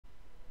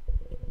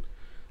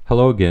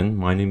Hello again,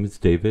 my name is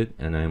David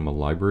and I am a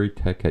library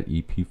tech at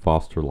E.P.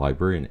 Foster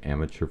Library and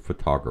amateur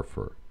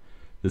photographer.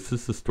 This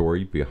is the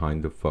story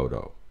behind the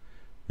photo.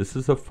 This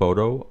is a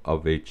photo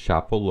of a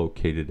chapel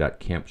located at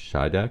Camp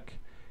Scheideck.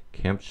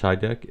 Camp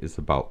Scheideck is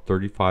about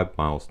 35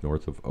 miles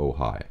north of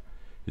Ojai.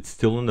 It's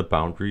still in the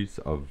boundaries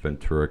of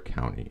Ventura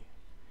County.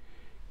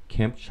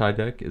 Camp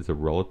Scheideck is a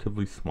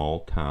relatively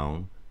small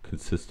town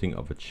consisting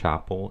of a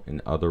chapel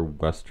and other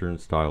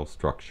Western-style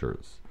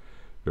structures.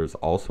 There's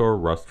also a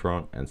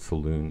restaurant and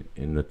saloon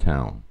in the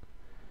town.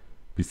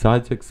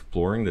 Besides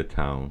exploring the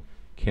town,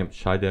 Camp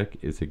Scheideck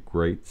is a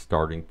great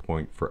starting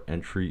point for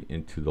entry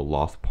into the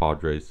Los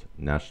Padres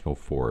National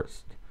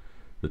Forest.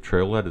 The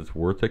trail that is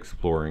worth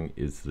exploring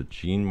is the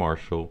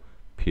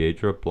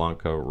Marshall-Piedra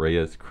Blanca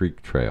Reyes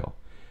Creek Trail.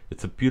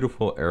 It's a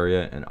beautiful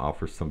area and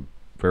offers some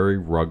very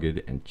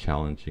rugged and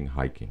challenging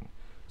hiking,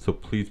 so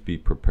please be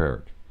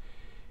prepared.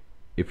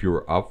 If you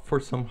are up for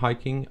some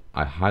hiking,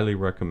 I highly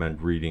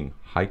recommend reading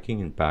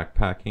Hiking and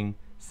Backpacking,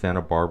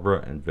 Santa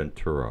Barbara and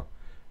Ventura,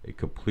 a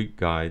complete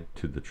guide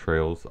to the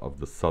trails of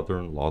the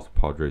southern Los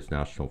Padres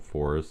National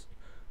Forest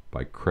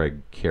by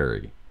Craig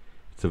Carey.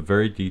 It's a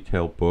very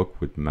detailed book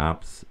with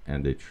maps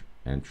and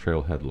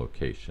trailhead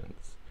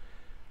locations.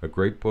 A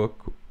great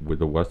book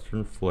with a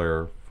western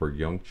flair for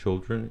young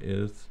children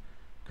is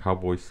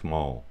Cowboy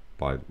Small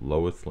by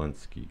Lois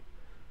Lenski.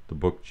 The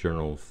book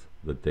journals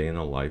the day in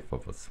the life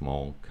of a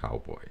small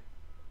cowboy.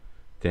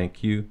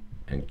 Thank you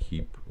and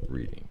keep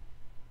reading.